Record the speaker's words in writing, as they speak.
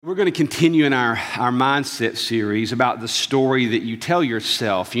We're going to continue in our mindset series about the story that you tell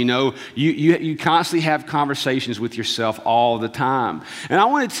yourself. You know, you constantly have conversations with yourself all the time. And I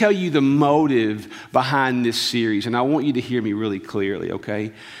want to tell you the motive behind this series, and I want you to hear me really clearly,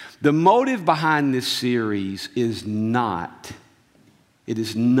 okay? The motive behind this series is not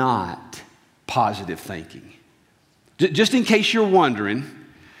positive thinking. Just in case you're wondering,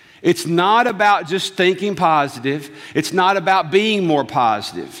 it's not about just thinking positive. It's not about being more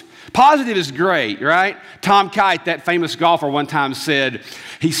positive. Positive is great, right? Tom Kite, that famous golfer, one time said,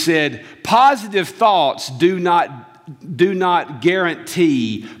 positive thoughts do not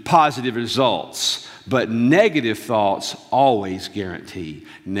guarantee positive results, but negative thoughts always guarantee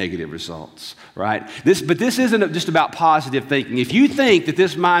negative results, right? But this isn't just about positive thinking. If you think that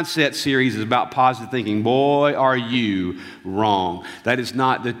this mindset series is about positive thinking, boy, are you wrong. That is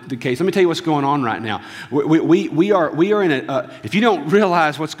not the case. Let me tell you what's going on right now. We are in if you don't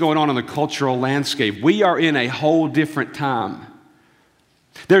realize what's going on in the cultural landscape, we are in a whole different time.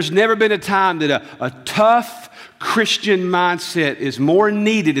 There's never been a time that a tough Christian mindset is more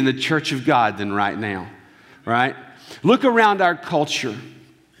needed in the church of God than right now, right? Look around our culture.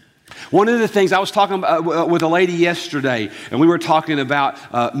 One of the things, I was talking with a lady yesterday, and we were talking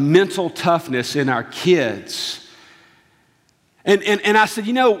about mental toughness in our kids. And I said,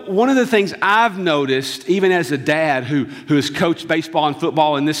 you know, one of the things I've noticed, even as a dad who has coached baseball and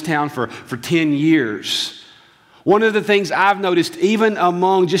football in this town for 10 years, one of the things I've noticed, even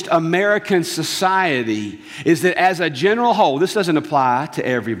among just American society, is that as a general whole, this doesn't apply to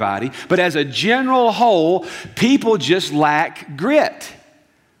everybody, but as a general whole, people just lack grit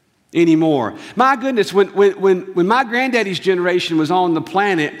anymore. My goodness, when my granddaddy's generation was on the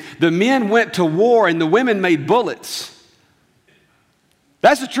planet, the men went to war and the women made bullets.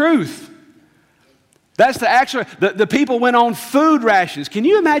 That's the truth. That's the actual, the people went on food rations. Can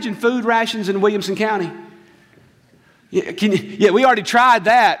you imagine food rations in Williamson County? Yeah, we already tried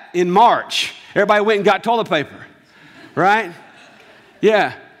that in March. Everybody went and got toilet paper, right?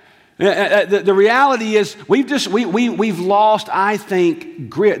 Yeah. The reality is we've lost, I think,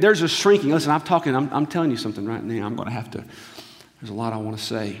 grit. There's a shrinking. Listen, I'm telling you something right now. There's a lot I want to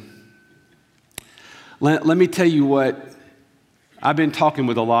say. Let me tell you what, I've been talking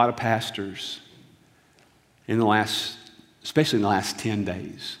with a lot of pastors especially in the last 10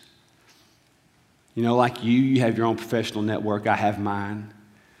 days. You know, like you have your own professional network. I have mine.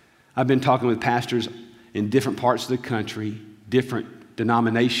 I've been talking with pastors in different parts of the country, different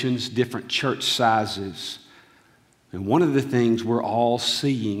denominations, different church sizes. And one of the things we're all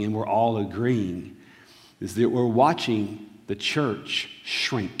seeing and we're all agreeing is that we're watching the church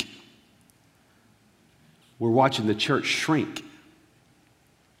shrink. We're watching the church shrink.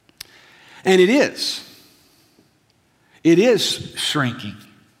 And it is. It is shrinking.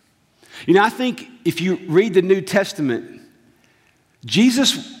 You know, I think if you read the New Testament,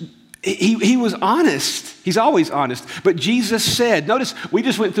 Jesus, he was honest. He's always honest. But Jesus said, notice, we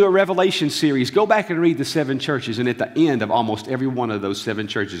just went through a Revelation series. Go back and read the 7 churches. And at the end of almost every one of those 7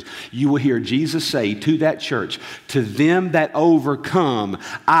 churches, you will hear Jesus say to that church, to them that overcome,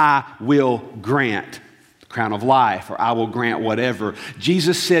 I will grant the crown of life, or I will grant whatever.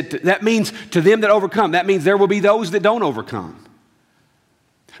 Jesus said, that means to them that overcome. That means there will be those that don't overcome.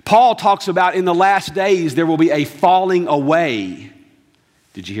 Paul talks about in the last days there will be a falling away.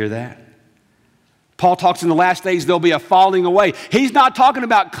 Did you hear that? Paul talks in the last days there'll be a falling away. He's not talking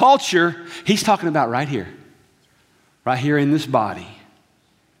about culture. He's talking about right here in this body.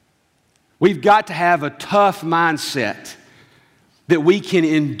 We've got to have a tough mindset that we can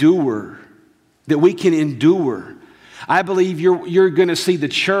endure. I believe you're going to see the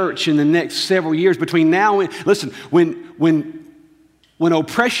church in the next several years between now and, listen, when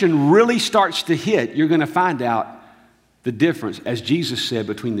oppression really starts to hit, you're going to find out the difference, as Jesus said,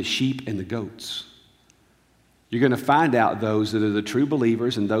 between the sheep and the goats. You're going to find out those that are the true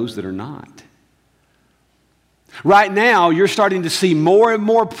believers and those that are not. Right now, you're starting to see more and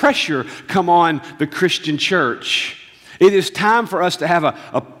more pressure come on the Christian church. It is time for us to have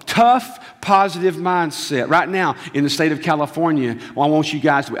a tough, positive mindset. Right now, in the state of California, I want you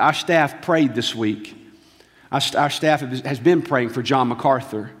guys, our staff prayed this week. Our staff has been praying for John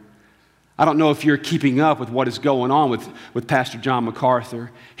MacArthur. I don't know if you're keeping up with what is going on with Pastor John MacArthur.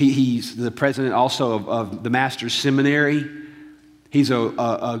 He's the president also of the Master's Seminary. He's a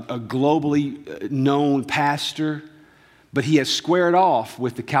globally known pastor, but he has squared off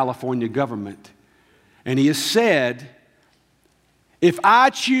with the California government. And he has said, if I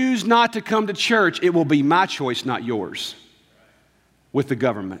choose not to come to church, it will be my choice, not yours, with the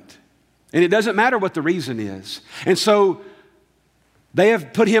government. And it doesn't matter what the reason is. And so They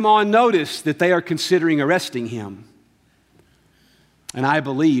have put him on notice that they are considering arresting him. And I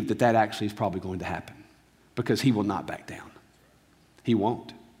believe that that actually is probably going to happen because he will not back down. He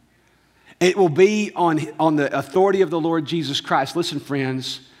won't. It will be on the authority of the Lord Jesus Christ. Listen,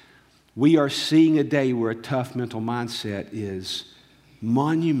 friends, we are seeing a day where a tough mental mindset is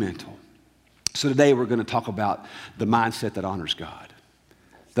monumental. So today we're going to talk about the mindset that honors God.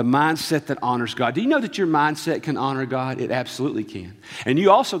 The mindset that honors God. Do you know that your mindset can honor God? It absolutely can. And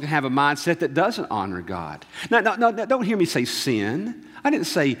you also can have a mindset that doesn't honor God. Now, don't hear me say sin. I didn't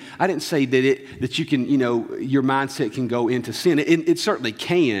say that you can, your mindset can go into sin. It certainly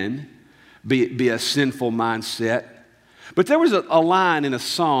can be a sinful mindset. But there was a line in a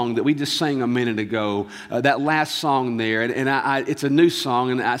song that we just sang a minute ago, that last song there, and it's a new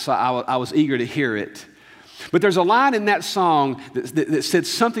song, and I was eager to hear it. But there's a line in that song that said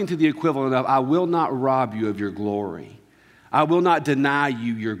something to the equivalent of, I will not rob you of your glory. I will not deny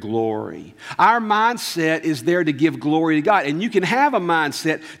you your glory. Our mindset is there to give glory to God. And you can have a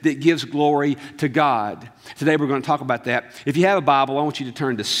mindset that gives glory to God. Today we're going to talk about that. If you have a Bible, I want you to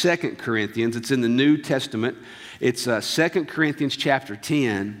turn to 2 Corinthians. It's in the New Testament. It's 2 Corinthians chapter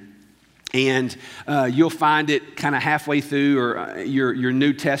 10. And you'll find it kind of halfway through your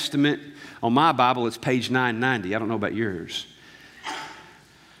New Testament. On my Bible, it's page 990. I don't know about yours.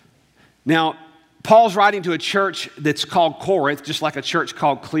 Now, Paul's writing to a church that's called Corinth, just like a church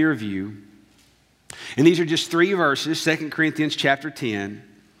called Clearview. And these are just 3 verses, 2 Corinthians chapter 10,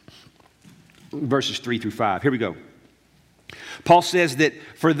 verses 3 through 5. Here we go. Paul says that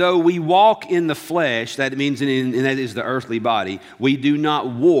for though we walk in the flesh, that means and that is the earthly body, we do not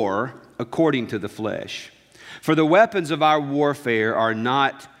war according to the flesh. For the weapons of our warfare are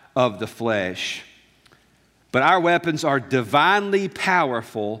not of the flesh, but our weapons are divinely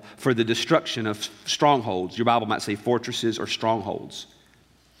powerful for the destruction of strongholds. Your Bible might say fortresses or strongholds.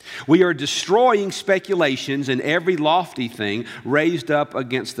 We are destroying speculations and every lofty thing raised up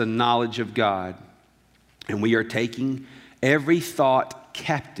against the knowledge of God. And we are taking every thought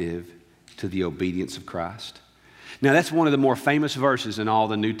captive to the obedience of Christ. Now, that's one of the more famous verses in all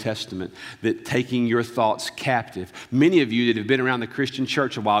the New Testament, that taking your thoughts captive. Many of you that have been around the Christian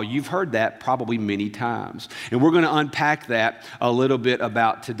church a while, you've heard that probably many times. And we're going to unpack that a little bit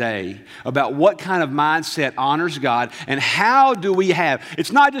about today, about what kind of mindset honors God and how do we have.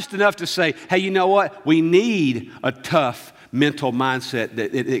 It's not just enough to say, hey, you know what? We need a tough mental mindset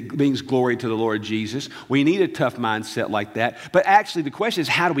that it brings glory to the Lord Jesus. We need a tough mindset like that. But actually the question is,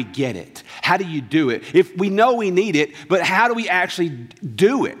 how do we get it? How do you do it? If we know we need it, but how do we actually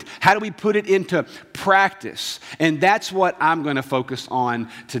do it? How do we put it into practice? And that's what I'm going to focus on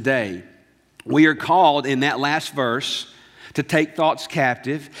today. We are called in that last verse to take thoughts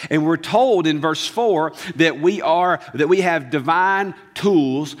captive. And we're told in verse 4 that we have divine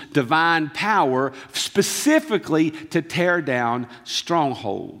tools, divine power, specifically to tear down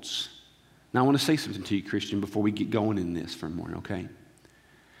strongholds. Now, I want to say something to you, Christian, before we get going in this for a morning, okay?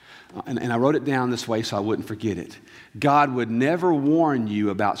 And I wrote it down this way so I wouldn't forget it. God would never warn you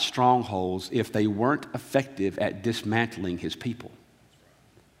about strongholds if they weren't effective at dismantling his people.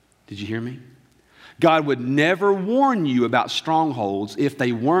 Did you hear me? God would never warn you about strongholds if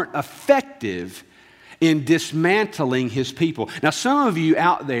they weren't effective in dismantling his people. Now, some of you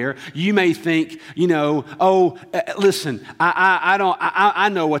out there, you may think, listen, I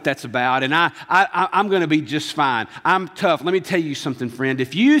know what that's about, and I'm going to be just fine. I'm tough. Let me tell you something, friend.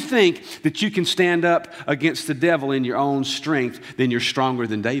 If you think that you can stand up against the devil in your own strength, then you're stronger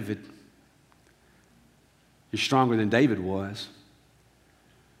than David. You're stronger than David was.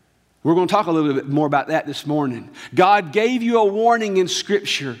 We're going to talk a little bit more about that this morning. God gave you a warning in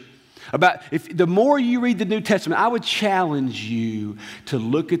Scripture about the more you read the New Testament, I would challenge you to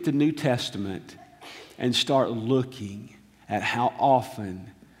look at the New Testament and start looking at how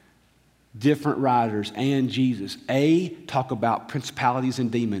often different writers and Jesus, A, talk about principalities and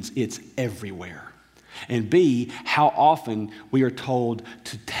demons. It's everywhere. And B, how often we are told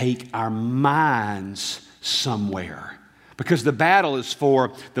to take our minds somewhere. Because the battle is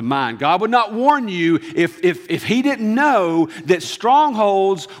for the mind. God would not warn you if he didn't know that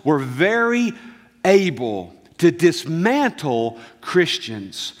strongholds were very able to dismantle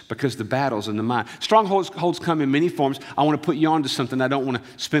Christians, because the battle's in the mind. Strongholds come in many forms. I want to put you on to something. I don't want to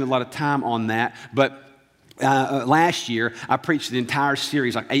spend a lot of time on that, but last year, I preached an entire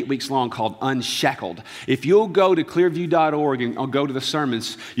series, like 8 weeks long, called Unshackled. If you'll go to clearview.org and I'll go to the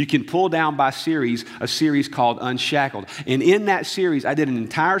sermons, you can pull down by series, a series called Unshackled. And in that series, I did an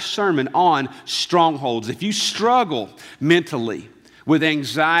entire sermon on strongholds. If you struggle mentally with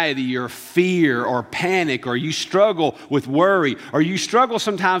anxiety or fear or panic, or you struggle with worry, or you struggle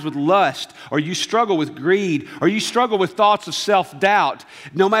sometimes with lust, or you struggle with greed, or you struggle with thoughts of self-doubt,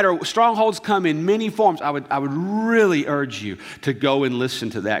 no matter, strongholds come in many forms. I would really urge you to go and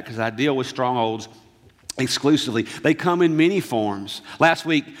listen to that, because I deal with strongholds exclusively. They come in many forms. Last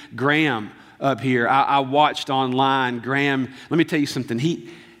week, Graham up here, I watched online. Graham, let me tell you something.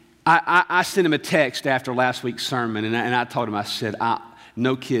 I sent him a text after last week's sermon, and I told him, I said,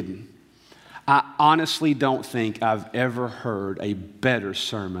 no kidding, I honestly don't think I've ever heard a better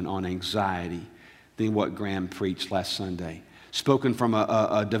sermon on anxiety than what Graham preached last Sunday, spoken from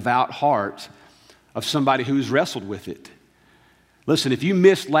a devout heart of somebody who's wrestled with it. Listen, if you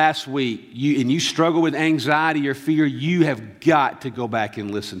missed last week and you struggle with anxiety or fear, you have got to go back and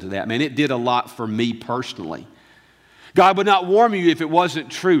listen to that. Man, it did a lot for me personally. God would not warn you if it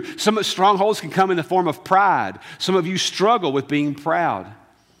wasn't true. Some strongholds can come in the form of pride. Some of you struggle with being proud.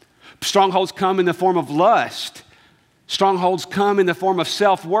 Strongholds come in the form of lust. Strongholds come in the form of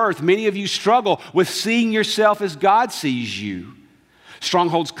self-worth. Many of you struggle with seeing yourself as God sees you.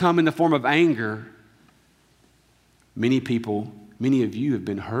 Strongholds come in the form of anger. Many of you have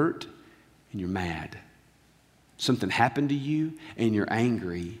been hurt and you're mad. Something happened to you and you're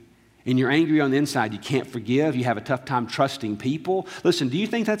angry. And you're angry on the inside. You can't forgive. You have a tough time trusting people. Listen, do you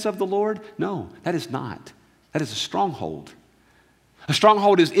think that's of the Lord? No, that is not. That is a stronghold. A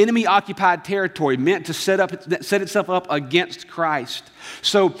stronghold is enemy-occupied territory meant to set itself up against Christ.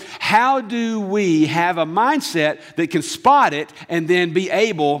 So how do we have a mindset that can spot it and then be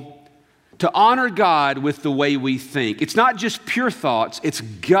able to honor God with the way we think? It's not just pure thoughts. It's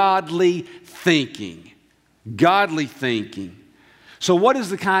godly thinking. Godly thinking. So what is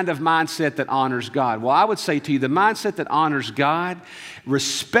the kind of mindset that honors God? Well, I would say to you, the mindset that honors God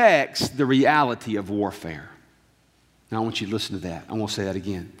respects the reality of warfare. Now, I want you to listen to that. I want to say that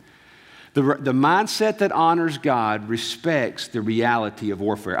again. The mindset that honors God respects the reality of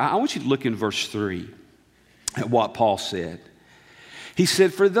warfare. I want you to look in verse 3 at what Paul said. He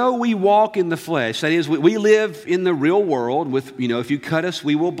said, for though we walk in the flesh, that is, we live in the real world with, if you cut us,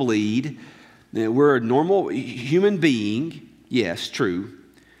 we will bleed. We're a normal human being. Yes, true.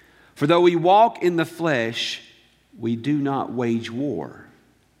 For though we walk in the flesh, we do not wage war.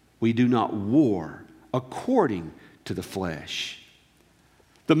 We do not war according to the flesh.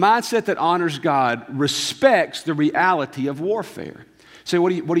 The mindset that honors God respects the reality of warfare. So what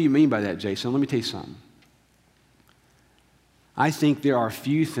do you mean by that, Jason? Let me tell you something. I think there are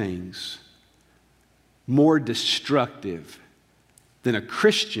few things more destructive than a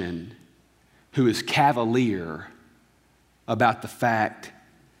Christian who is cavalier about the fact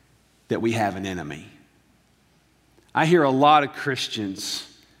that we have an enemy. I hear a lot of Christians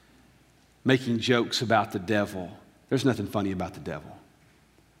making jokes about the devil. There's nothing funny about the devil.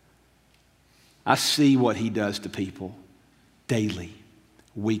 I see what he does to people daily,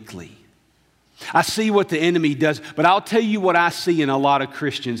 weekly. I see what the enemy does, but I'll tell you what I see in a lot of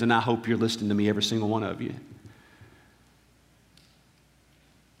Christians, and I hope you're listening to me, every single one of you.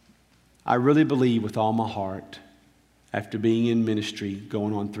 I really believe with all my heart, after being in ministry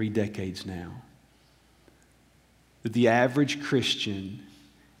going on 3 decades now, that the average Christian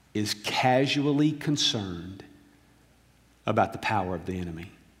is casually concerned about the power of the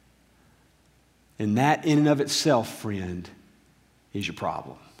enemy. And that in and of itself, friend, is your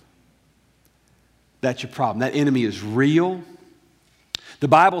problem. That's your problem. That enemy is real. The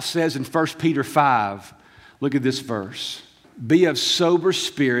Bible says in 1 Peter 5, look at this verse. Be of sober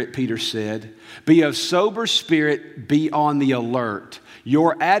spirit, Peter said. Be of sober spirit, be on the alert.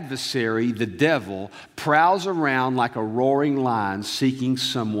 Your adversary, the devil, prowls around like a roaring lion seeking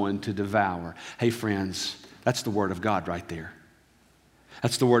someone to devour. Hey, friends, that's the word of God right there.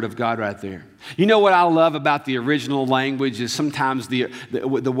 That's the word of God right there. You know what I love about the original language is sometimes the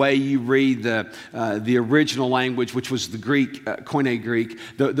way you read the original language, which was the Greek, Koine Greek,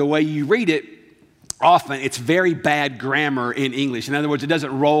 the way you read it, often it's very bad grammar in English. In other words, it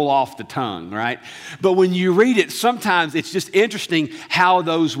doesn't roll off the tongue, right? But when you read it, sometimes it's just interesting how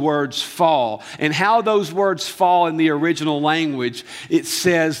those words fall. And how those words fall in the original language, it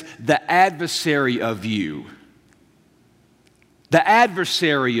says, the adversary of you. The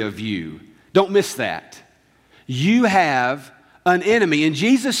adversary of you. Don't miss that. You have an enemy. And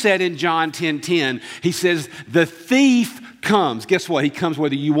Jesus said in John 10:10, he says, the thief comes. Guess what? He comes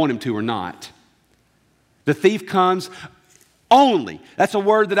whether you want him to or not. The thief comes only. That's a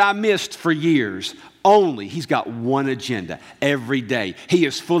word that I missed for years. Only. He's got one agenda every day. He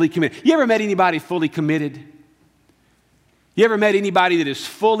is fully committed. You ever met anybody fully committed? You ever met anybody that is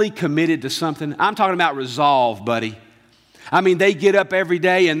fully committed to something? I'm talking about resolve, buddy. I mean, they get up every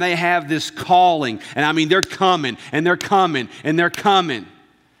day and they have this calling. And I mean, they're coming and they're coming and they're coming.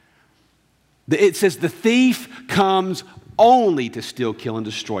 It says the thief comes only to steal, kill, and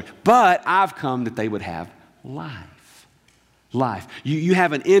destroy. But I've come that they would have life. Life. You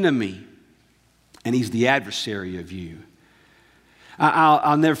have an enemy, and he's the adversary of you.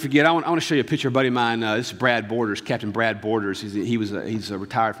 I'll never forget. I want to show you a picture of a buddy of mine. This is Brad Borders, Captain Brad Borders. He's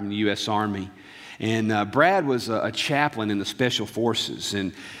retired from the U.S. Army. And Brad was a chaplain in the Special Forces.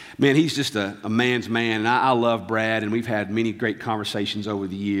 And man, he's just a man's man. And I love Brad, and we've had many great conversations over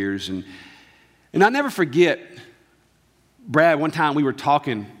the years. And I'll never forget, Brad, one time we were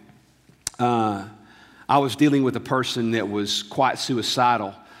talking, I was dealing with a person that was quite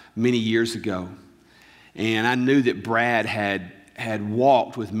suicidal many years ago. And I knew that Brad had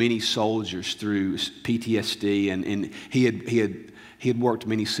walked with many soldiers through PTSD, and he had worked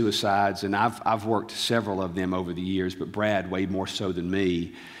many suicides, and I've worked several of them over the years, but Brad way more so than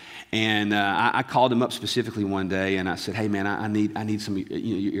me. And I called him up specifically one day, and I said, "Hey, man, I need some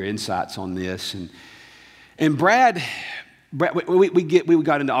your insights on this." And Brad, we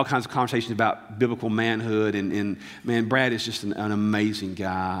got into all kinds of conversations about biblical manhood, and man, Brad is just an amazing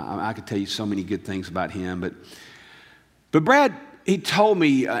guy. I could tell you so many good things about him, but Brad, he told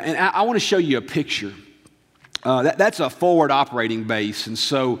me, and I want to show you a picture. That's a forward operating base, and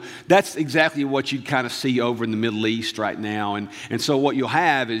so that's exactly what you kind of see over in the Middle East right now. And so what you'll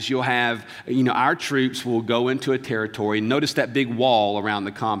have is our troops will go into a territory. Notice that big wall around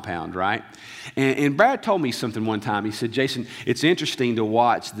the compound, right? And Brad told me something one time. He said, "Jason, it's interesting to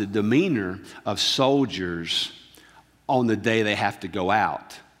watch the demeanor of soldiers on the day they have to go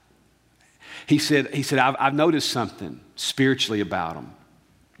out." He said, I've noticed something spiritually about them.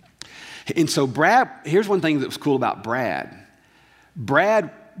 And so Brad, here's one thing that was cool about Brad.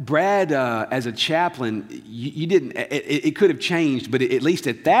 Brad, as a chaplain, you didn't. It could have changed, but at least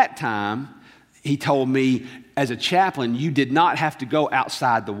at that time, he told me, as a chaplain, you did not have to go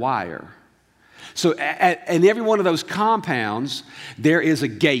outside the wire. So, in every one of those compounds, there is a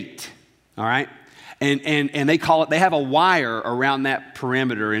gate. All right, and they call it. They have a wire around that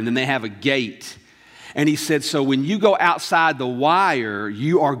perimeter, and then they have a gate. And he said, so when you go outside the wire,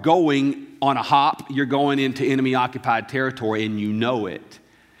 you are going on a hop, you're going into enemy-occupied territory, and you know it.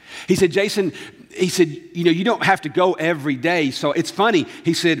 He said, Jason, you don't have to go every day. So it's funny.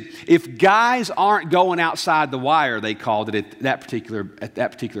 He said, if guys aren't going outside the wire, they called it at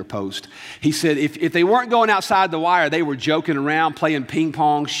that particular post. He said, if they weren't going outside the wire, they were joking around, playing ping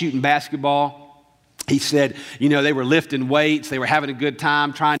pong, shooting basketball. He said, they were lifting weights. They were having a good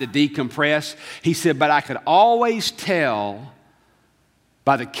time trying to decompress. He said, but I could always tell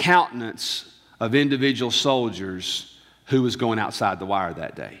by the countenance of individual soldiers who was going outside the wire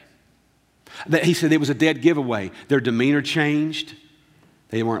that day. He said it was a dead giveaway. Their demeanor changed.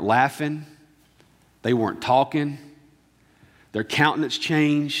 They weren't laughing. They weren't talking. Their countenance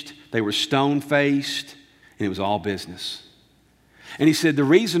changed. They were stone-faced, and it was all business. And he said the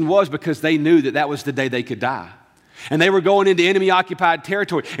reason was because they knew that was the day they could die. And they were going into enemy-occupied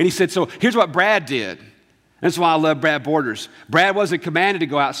territory. And he said, so here's what Brad did. That's why I love Brad Borders. Brad wasn't commanded to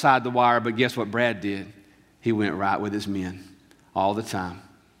go outside the wire, but guess what Brad did? He went right with his men all the time.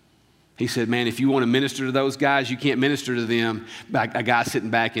 He said, man, if you want to minister to those guys, you can't minister to them by a guy sitting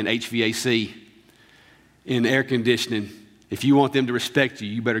back in HVAC, in air conditioning. If you want them to respect you,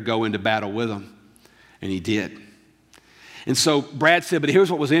 you better go into battle with them. And he did. And so Brad said, but here's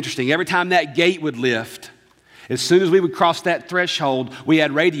what was interesting. Every time that gate would lift, as soon as we would cross that threshold, we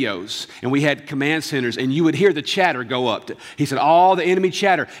had radios and we had command centers, and you would hear the chatter go up. He said, all the enemy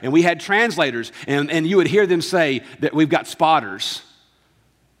chatter. And we had translators, and you would hear them say that we've got spotters.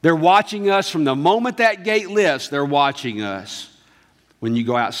 They're watching us from the moment that gate lifts, they're watching us. When you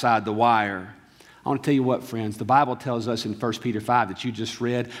go outside the wire, I want to tell you what, friends, the Bible tells us in 1 Peter 5 that you just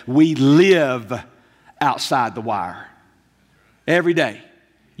read, we live outside the wire. Every day.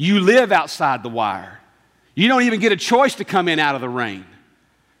 You live outside the wire. You don't even get a choice to come in out of the rain.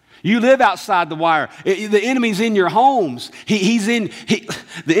 You live outside the wire. The enemy's in your homes. He's in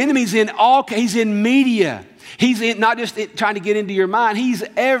media. He's in, not just trying to get into your mind. He's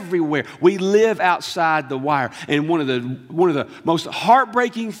everywhere. We live outside the wire. And one of the most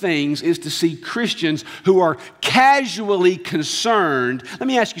heartbreaking things is to see Christians who are casually concerned. Let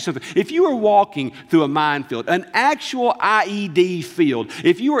me ask you something. If you were walking through a minefield, an actual IED field,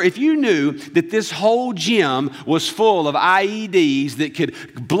 if you knew that this whole gym was full of IEDs that could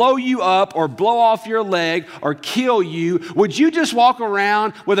blow you up or blow off your leg or kill you, would you just walk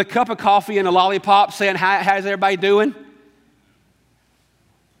around with a cup of coffee and a lollipop saying, how's everybody doing?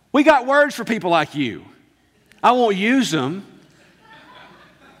 We got words for people like you. I won't use them.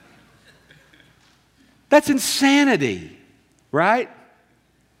 That's insanity, right?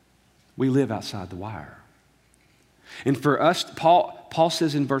 We live outside the wire. And for us, Paul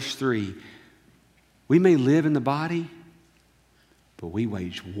says in verse 3, we may live in the body, but we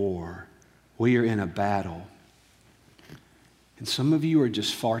wage war. We are in a battle. And some of you are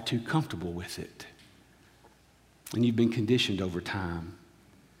just far too comfortable with it. And you've been conditioned over time.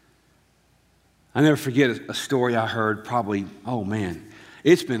 I never forget a story I heard probably, oh man,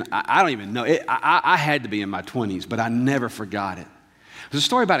 it's been, I don't even know. I had to be in my 20s, but I never forgot it. It was a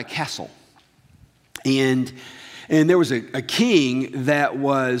story about a castle. And there was a king that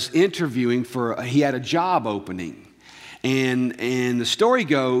was interviewing he had a job opening. And the story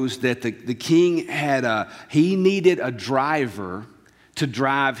goes that the king he needed a driver to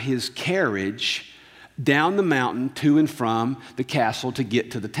drive his carriage down the mountain to and from the castle to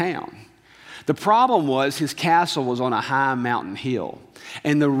get to the town. The problem was his castle was on a high mountain hill,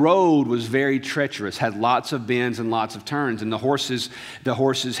 and the road was very treacherous, had lots of bends and lots of turns, and the horses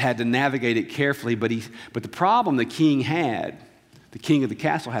had to navigate it carefully. But the problem the king of the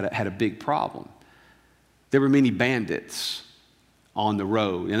castle had a big problem. There were many bandits on the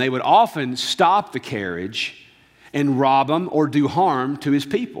road, and they would often stop the carriage and rob him or do harm to his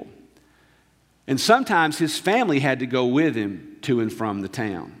people. And sometimes his family had to go with him to and from the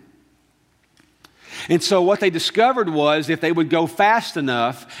town. And so what they discovered was if they would go fast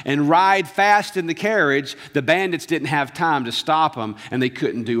enough and ride fast in the carriage, the bandits didn't have time to stop them and they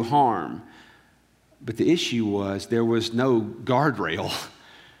couldn't do harm. But the issue was there was no guardrail.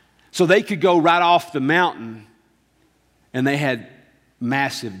 So they could go right off the mountain and they had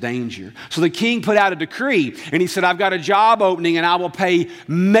massive danger. So the king put out a decree and he said, I've got a job opening and I will pay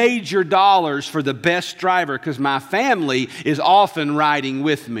major dollars for the best driver because my family is often riding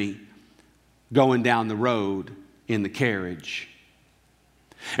with me, going down the road in the carriage.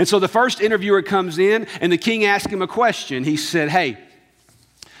 And so the first interviewer comes in and the king asks him a question. He said, hey,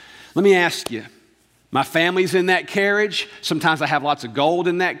 let me ask you, my family's in that carriage. Sometimes I have lots of gold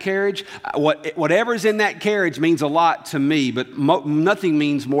in that carriage. Whatever's in that carriage means a lot to me, but nothing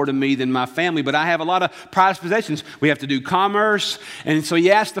means more to me than my family. But I have a lot of prized possessions. We have to do commerce. And so he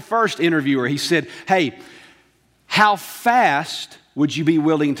asked the first interviewer, he said, hey, how fast would you be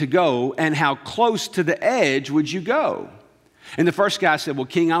willing to go, and how close to the edge would you go? And the first guy said, well,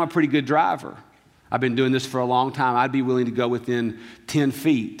 king, I'm a pretty good driver. I've been doing this for a long time. I'd be willing to go within 10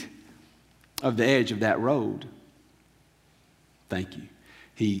 feet of the edge of that road. Thank you.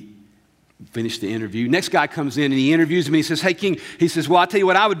 He finished the interview. Next guy comes in and he interviews me. He says, hey, king. He says, well, I'll tell you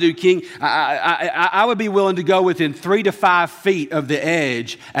what I would do, king. I would be willing to go within 3 to 5 feet of the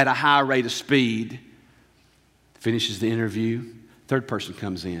edge at a high rate of speed. Finishes the interview. Third person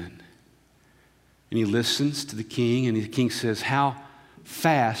comes in and he listens to the king, and the king says, how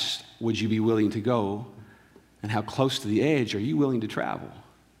fast would you be willing to go, and how close to the edge are you willing to travel?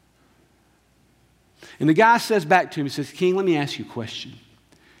 And the guy says back to him, he says, king, let me ask you a question.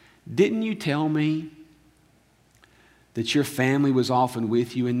 Didn't you tell me that your family was often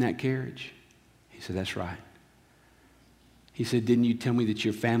with you in that carriage? He said, that's right. He said, didn't you tell me that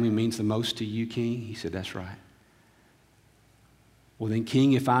your family means the most to you, king? He said, that's right. Well, then,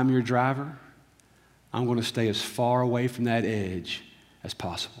 king, if I'm your driver, I'm going to stay as far away from that edge as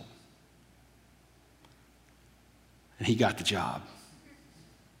possible. And he got the job.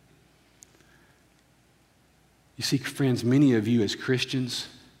 You see, friends, many of you as Christians,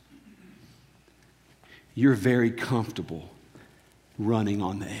 you're very comfortable running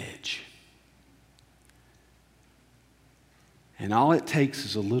on the edge. And all it takes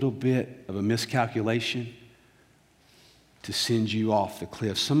is a little bit of a miscalculation to send you off the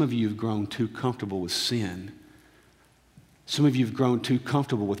cliff. Some of you have grown too comfortable with sin. Some of you have grown too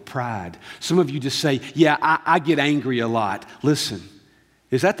comfortable with pride. Some of you just say, yeah, I get angry a lot. Listen,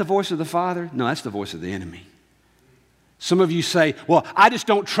 is that the voice of the Father? No, that's the voice of the enemy. Some of you say, well, I just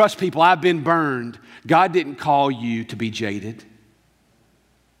don't trust people. I've been burned. God didn't call you to be jaded.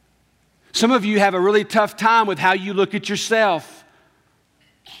 Some of you have a really tough time with how you look at yourself.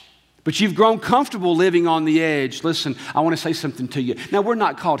 But you've grown comfortable living on the edge. Listen, I want to say something to you. Now, we're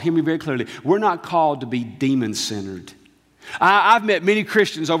not called, hear me very clearly, we're not called to be demon-centered. I've met many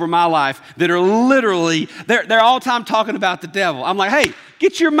Christians over my life that are literally, they're all the time talking about the devil. I'm like, hey,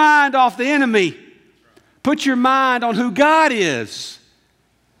 get your mind off the enemy. Put your mind on who God is.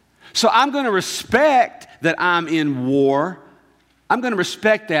 So I'm going to respect that I'm in war. I'm going to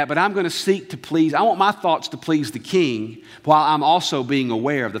respect that, but I'm going to seek to please. I want my thoughts to please the king while I'm also being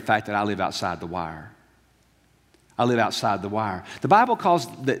aware of the fact that I live outside the wire. I live outside the wire. The Bible calls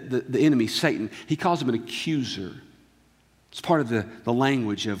the enemy Satan, he calls him an accuser. It's part of the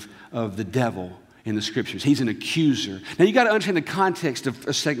language of the devil in the Scriptures. He's an accuser. Now, you got to understand the context of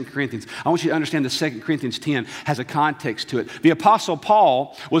 2 Corinthians. I want you to understand that 2 Corinthians 10 has a context to it. The Apostle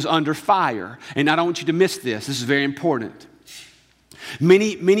Paul was under fire, and I don't want you to miss this. This is very important.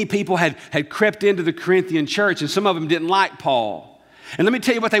 Many people had crept into the Corinthian church, and some of them didn't like Paul. And let me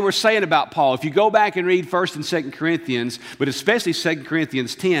tell you what they were saying about Paul. If you go back and read 1 and 2 Corinthians, but especially 2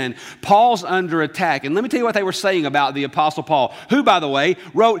 Corinthians 10, Paul's under attack. And let me tell you what they were saying about the Apostle Paul, who, by the way,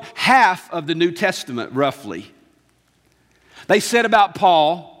 wrote half of the New Testament, roughly. They said about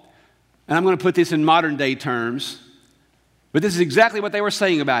Paul, and I'm going to put this in modern day terms, but this is exactly what they were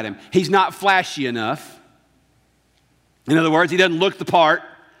saying about him. He's not flashy enough. In other words, he doesn't look the part.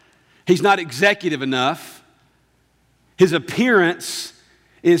 He's not executive enough. His appearance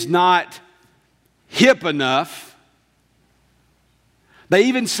is not hip enough. They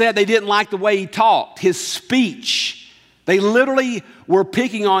even said they didn't like the way he talked, his speech. They literally were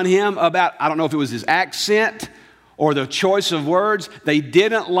picking on him about, I don't know if it was his accent or the choice of words. They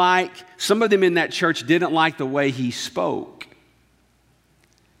didn't like, some of them in that church didn't like the way he spoke.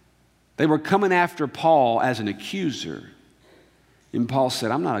 They were coming after Paul as an accuser. And Paul said,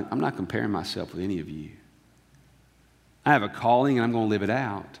 I'm not comparing myself with any of you. I have a calling and I'm going to live it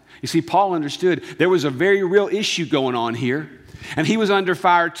out. You see, Paul understood there was a very real issue going on here, and he was under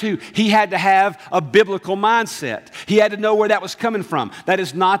fire too. He had to have a biblical mindset. He had to know where that was coming from. That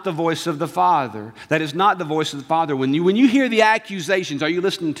is not the voice of the Father. That is not the voice of the Father. When you hear the accusations, are you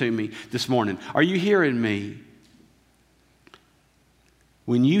listening to me this morning? Are you hearing me?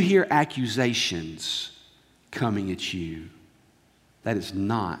 When you hear accusations coming at you, that is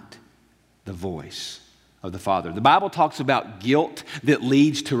not the voice of the Father. The Bible talks about guilt that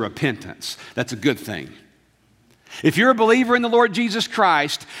leads to repentance. That's a good thing. If you're a believer in the Lord Jesus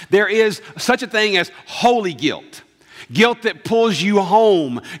Christ, there is such a thing as holy guilt. Guilt that pulls you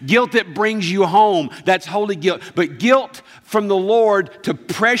home. Guilt that brings you home. That's holy guilt. But guilt from the Lord to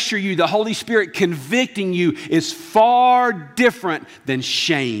pressure you, the Holy Spirit convicting you, is far different than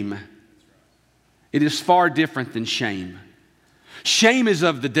shame. It is far different than shame. Shame is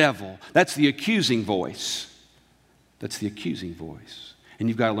of the devil. That's the accusing voice. That's the accusing voice. And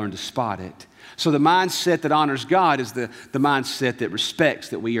you've got to learn to spot it. So the mindset that honors God is the mindset that respects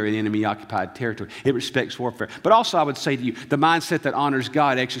that we are in enemy-occupied territory. It respects warfare. But also I would say to you, the mindset that honors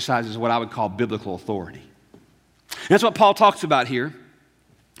God exercises what I would call biblical authority. And that's what Paul talks about here.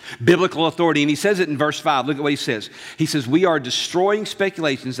 Biblical authority. And he says it in verse 5. Look at what he says. He says, we are destroying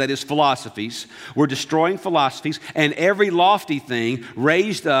speculations, that is philosophies. We're destroying philosophies and every lofty thing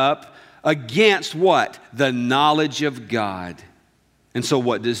raised up against what? The knowledge of God. And so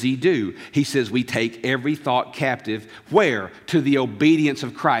what does he do? He says we take every thought captive. Where? To the obedience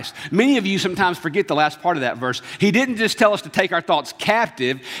of Christ. Many of you sometimes forget the last part of that verse. He didn't just tell us to take our thoughts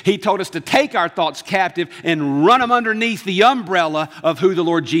captive. He told us to take our thoughts captive and run them underneath the umbrella of who the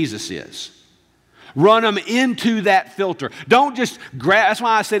Lord Jesus is. Run them into that filter. Don't just grab. That's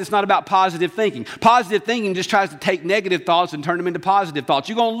why I said it's not about positive thinking. Positive thinking just tries to take negative thoughts and turn them into positive thoughts.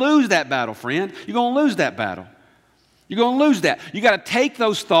 You're going to lose that battle, friend. You're going to lose that battle. You're going to lose that. You got to take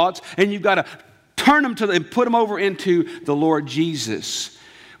those thoughts and you've got to turn them and put them over into the Lord Jesus.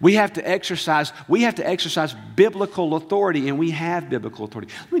 We have to exercise biblical authority, and we have biblical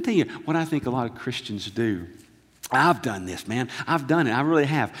authority. Let me tell you what I think a lot of Christians do. I've done this, man. I've done it. I really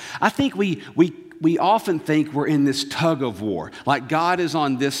have. I think we often think we're in this tug of war. Like God is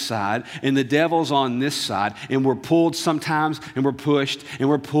on this side and the devil's on this side, and we're pulled sometimes and we're pushed and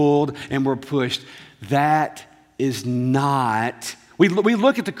we're pulled and we're pushed. That is not, we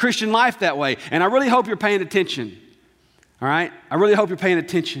look at the Christian life that way, and I really hope you're paying attention. All right? I really hope you're paying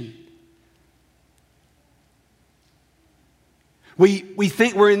attention. We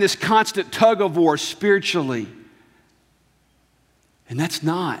think we're in this constant tug of war spiritually. And that's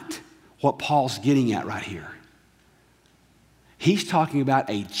not what Paul's getting at right here. He's talking about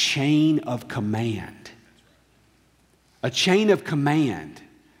a chain of command. A chain of command.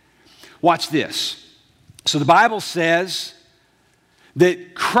 Watch this. So the Bible says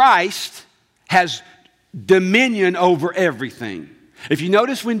that Christ has dominion over everything. If you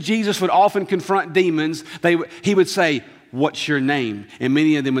notice, when Jesus would often confront demons, he would say, "What's your name?" And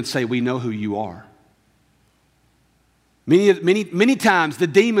many of them would say, "We know who you are." Many times the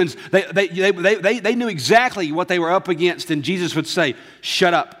demons, they knew exactly what they were up against, and Jesus would say,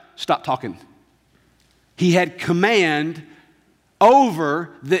 "Shut up, stop talking." He had command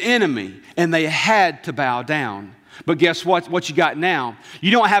over the enemy, and they had to bow down. But guess what? What you got now?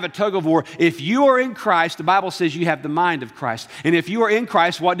 You don't have a tug of war. If you are in Christ, the Bible says you have the mind of Christ. And if you are in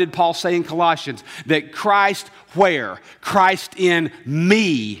Christ, what did Paul say in Colossians? That Christ where? Christ in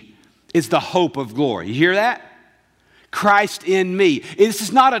me is the hope of glory. You hear that? Christ in me. This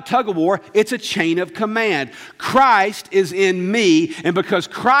is not a tug of war, it's a chain of command. Christ is in me, and because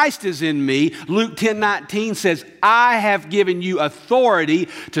Christ is in me, Luke 10:19 says, I have given you authority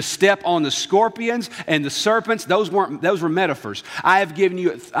to step on the scorpions and the serpents. Those were metaphors. I have given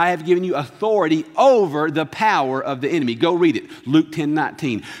you authority over the power of the enemy. Go read it. Luke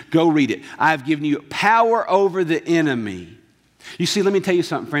 10:19. Go read it. I have given you power over the enemy. You see, let me tell you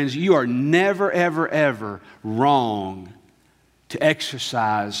something, friends. You are never, ever, ever wrong to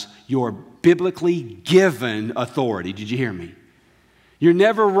exercise your biblically given authority. Did you hear me? You're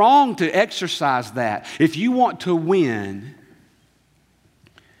never wrong to exercise that. If you want to win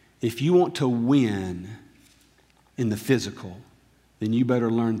in the physical, then you better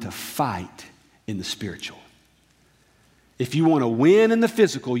learn to fight in the spiritual. If you want to win in the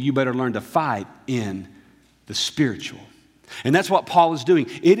physical, you better learn to fight in the spiritual. And that's what Paul is doing.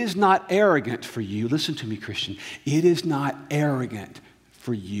 It is not arrogant for you, listen to me, Christian, it is not arrogant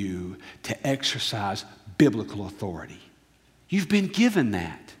for you to exercise biblical authority. You've been given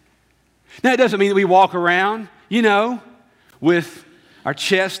that. Now, it doesn't mean that we walk around, with our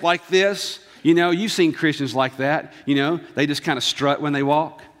chest like this. You've seen Christians like that. They just kind of strut when they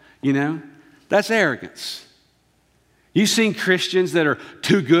walk. That's arrogance. You've seen Christians that are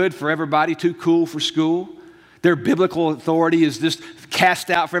too good for everybody, too cool for school. Their biblical authority is just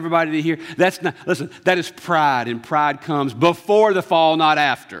cast out for everybody to hear. That is pride, and pride comes before the fall, not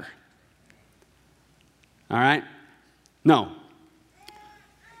after. All right? No.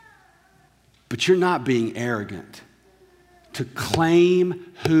 But you're not being arrogant to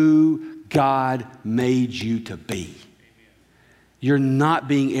claim who God made you to be. You're not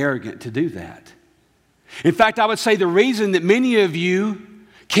being arrogant to do that. In fact, I would say the reason that many of you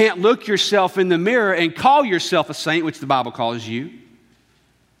can't look yourself in the mirror and call yourself a saint, which the Bible calls you.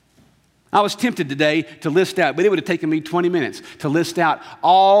 I was tempted today to list out, but it would have taken me 20 minutes to list out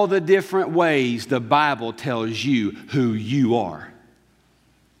all the different ways the Bible tells you who you are.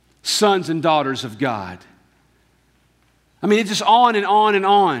 Sons and daughters of God. I mean, it's just on and on and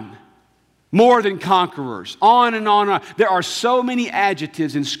on. More than conquerors, on and on and on. There are so many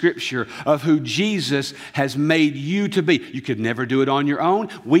adjectives in Scripture of who Jesus has made you to be. You could never do it on your own.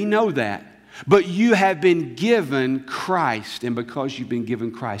 We know that. But you have been given Christ, and because you've been given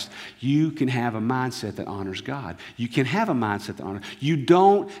Christ, you can have a mindset that honors God. You can have a mindset that honors. You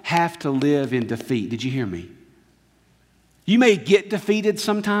don't have to live in defeat. Did you hear me? You may get defeated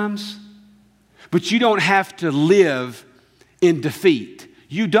sometimes, but you don't have to live in defeat.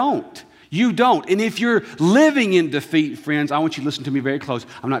 You don't. You don't. And if you're living in defeat, friends, I want you to listen to me very close.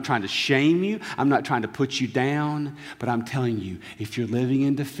 I'm not trying to shame you. I'm not trying to put you down. But I'm telling you, if you're living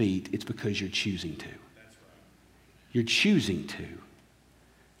in defeat, it's because you're choosing to. You're choosing to.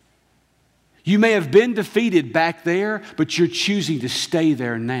 You may have been defeated back there, but you're choosing to stay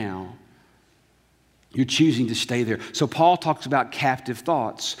there now. You're choosing to stay there. So Paul talks about captive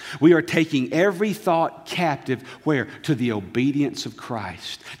thoughts. We are taking every thought captive, where? To the obedience of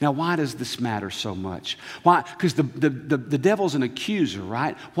Christ. Now, why does this matter so much? Why? Because the devil's an accuser,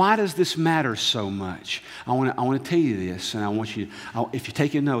 right? Why does this matter so much? I want to tell you this, and I want you, if you're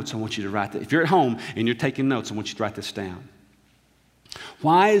taking notes, I want you to write that. If you're at home and you're taking notes, I want you to write this down.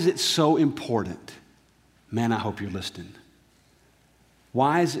 Why is it so important? Man, I hope you're listening.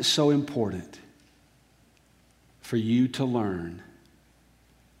 Why is it so important for you to learn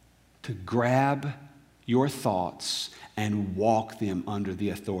to grab your thoughts and walk them under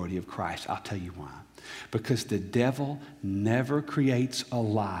the authority of Christ? I'll tell you why. Because the devil never creates a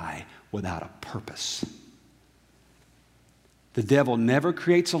lie without a purpose. The devil never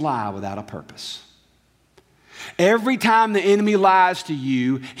creates a lie without a purpose. Every time the enemy lies to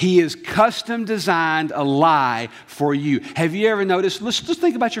you, he has custom designed a lie for you. Have you ever noticed? Let's just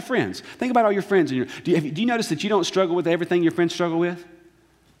think about your friends. Think about all your friends. Do you notice that you don't struggle with everything your friends struggle with?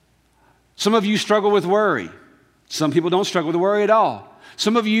 Some of you struggle with worry. Some people don't struggle with worry at all.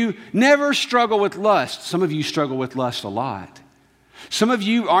 Some of you never struggle with lust. Some of you struggle with lust a lot. Some of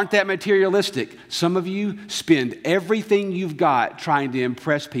you aren't that materialistic. Some of you spend everything you've got trying to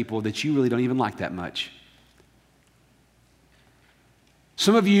impress people that you really don't even like that much.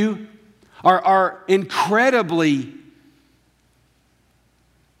 Some of you are incredibly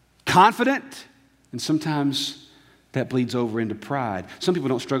confident, and sometimes that bleeds over into pride. Some people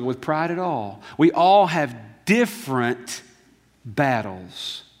don't struggle with pride at all. We all have different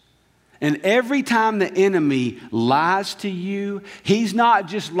battles. And every time the enemy lies to you, he's not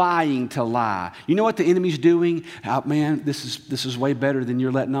just lying to lie. You know what the enemy's doing? Oh, man, this is way better than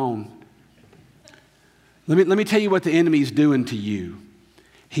you're letting on. Let me tell you what the enemy's doing to you.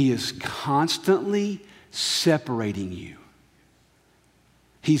 He is constantly separating you.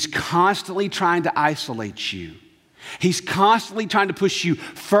 He's constantly trying to isolate you. He's constantly trying to push you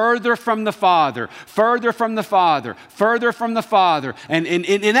further from the Father, further from the Father, further from the Father. And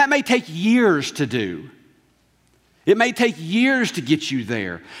that may take years to do. It may take years to get you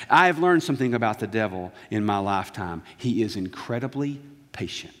there. I have learned something about the devil in my lifetime. He is incredibly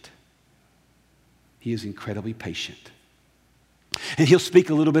patient. He is incredibly patient. And he'll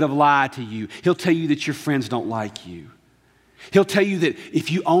speak a little bit of a lie to you. He'll tell you that your friends don't like you. He'll tell you that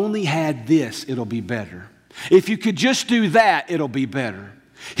if you only had this, it'll be better. If you could just do that, it'll be better.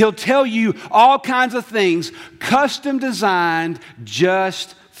 He'll tell you all kinds of things custom designed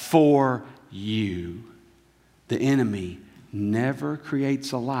just for you. The enemy never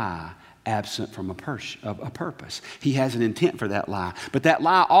creates a lie absent from a purpose. He has an intent for that lie. But that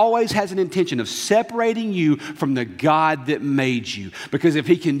lie always has an intention of separating you from the God that made you. Because if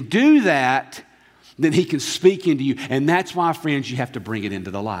he can do that, then he can speak into you. And that's why, friends, you have to bring it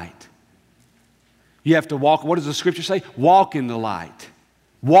into the light. You have to walk. What does the scripture say? Walk in the light.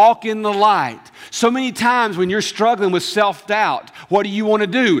 Walk in the light. So many times when you're struggling with self-doubt, what do you want to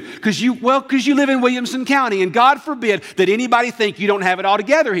do? Because you live in Williamson County, and God forbid that anybody think you don't have it all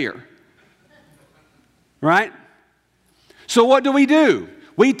together here. Right? So what do?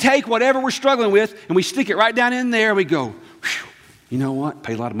 We take whatever we're struggling with and we stick it right down in there and we go, you know what?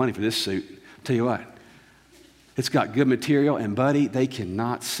 Paid a lot of money for this suit. I'll tell you what. It's got good material, and buddy, they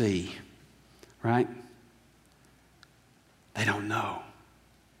cannot see. Right? They don't know.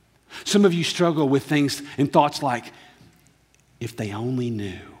 Some of you struggle with things and thoughts like, if they only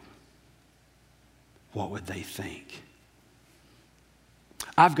knew, what would they think?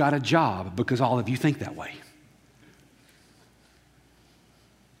 I've got a job because all of you think that way.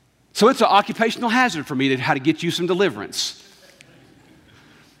 So it's an occupational hazard for me to how to get you some deliverance.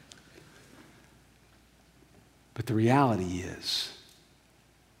 But the reality is,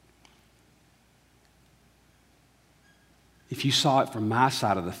 if you saw it from my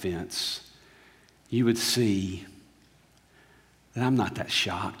side of the fence, you would see that I'm not that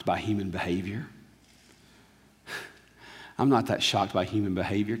shocked by human behavior. I'm not that shocked by human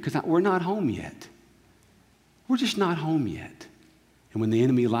behavior because we're not home yet. We're just not home yet. And when the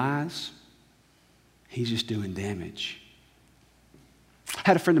enemy lies, he's just doing damage. I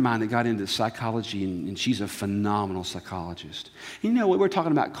had a friend of mine that got into psychology, and she's a phenomenal psychologist. You know, we were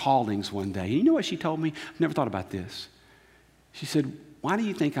talking about callings one day. You know what she told me? I've never thought about this. She said, why do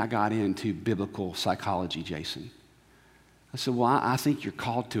you think I got into biblical psychology, Jason? I said, well, I think you're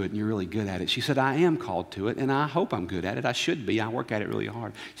called to it and you're really good at it. She said, I am called to it and I hope I'm good at it. I should be. I work at it really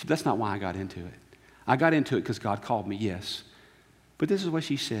hard. She said, that's not why I got into it. I got into it because God called me, yes. But this is what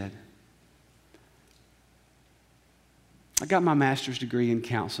she said. I got my master's degree in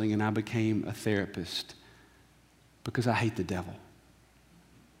counseling and I became a therapist because I hate the devil.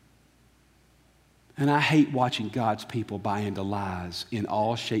 And I hate watching God's people buy into lies in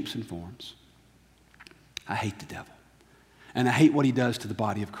all shapes and forms. I hate the devil. And I hate what he does to the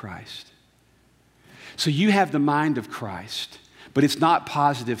body of Christ. So you have the mind of Christ, but it's not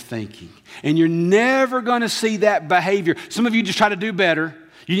positive thinking. And you're never going to see that behavior. Some of you just try to do better.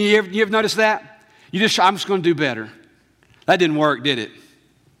 You ever noticed that? I'm just going to do better. That didn't work, did it?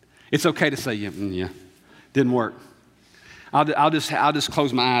 It's okay to say, yeah, didn't work. I'll just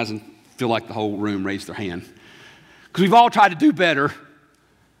close my eyes and feel like the whole room raised their hand. Because we've all tried to do better.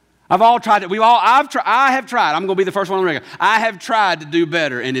 I've all tried it. I have tried. I'm going to be the first one on the record. I have tried to do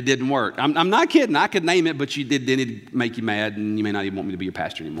better, and it didn't work. I'm not kidding. I could name it, but then it'd make you mad, and you may not even want me to be your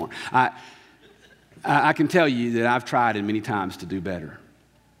pastor anymore. I can tell you that I've tried it many times to do better,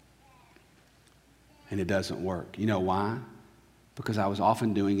 and it doesn't work. You know why? Because I was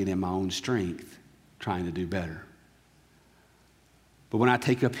often doing it in my own strength, trying to do better. But when I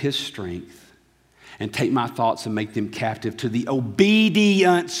take up his strength, and take my thoughts and make them captive to the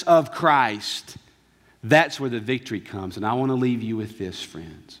obedience of Christ, that's where the victory comes. And I want to leave you with this,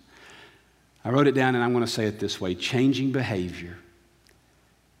 friends. I wrote it down and I'm going to say it this way. Changing behavior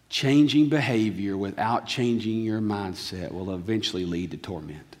without changing your mindset will eventually lead to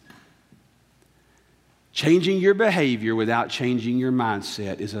torment. Changing your behavior without changing your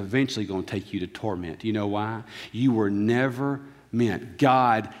mindset is eventually going to take you to torment. You know why? You were never meant.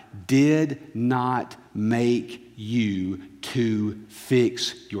 God did not make you to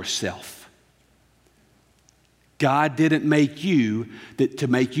fix yourself. God didn't make you to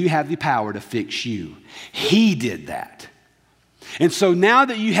make you have the power to fix you. He did that. And so now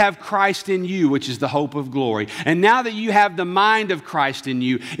that you have Christ in you, which is the hope of glory, and now that you have the mind of Christ in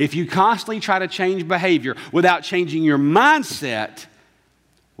you, if you constantly try to change behavior without changing your mindset,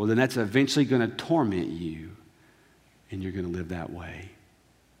 well, then that's eventually going to torment you, and you're going to live that way,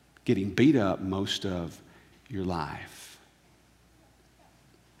 getting beat up most of your life.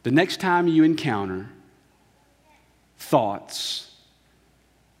 The next time you encounter thoughts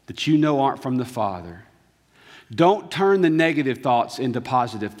that you know aren't from the Father, don't turn the negative thoughts into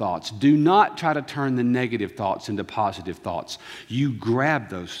positive thoughts. Do not try to turn the negative thoughts into positive thoughts. You grab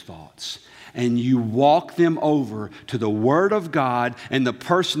those thoughts and you walk them over to the Word of God and the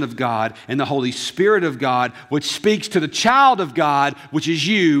person of God and the Holy Spirit of God, which speaks to the child of God, which is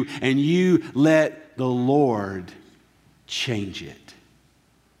you, and you let the Lord change it.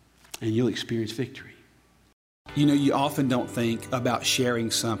 And you'll experience victory. You know, you often don't think about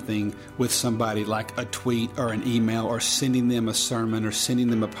sharing something with somebody like a tweet or an email or sending them a sermon or sending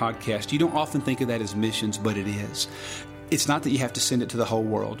them a podcast. You don't often think of that as missions, but it is. It's not that you have to send it to the whole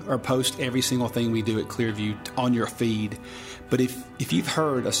world or post every single thing we do at Clearview on your feed. But if you've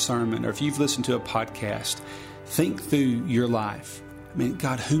heard a sermon or if you've listened to a podcast, think through your life. I mean,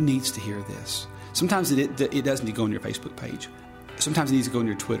 God, who needs to hear this? Sometimes it doesn't need to go on your Facebook page. Sometimes it needs to go on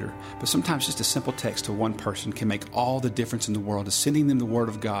your Twitter, but sometimes just a simple text to one person can make all the difference in the world. Is sending them the Word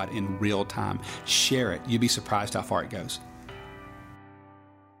of God in real time. Share it. You'd be surprised how far it goes.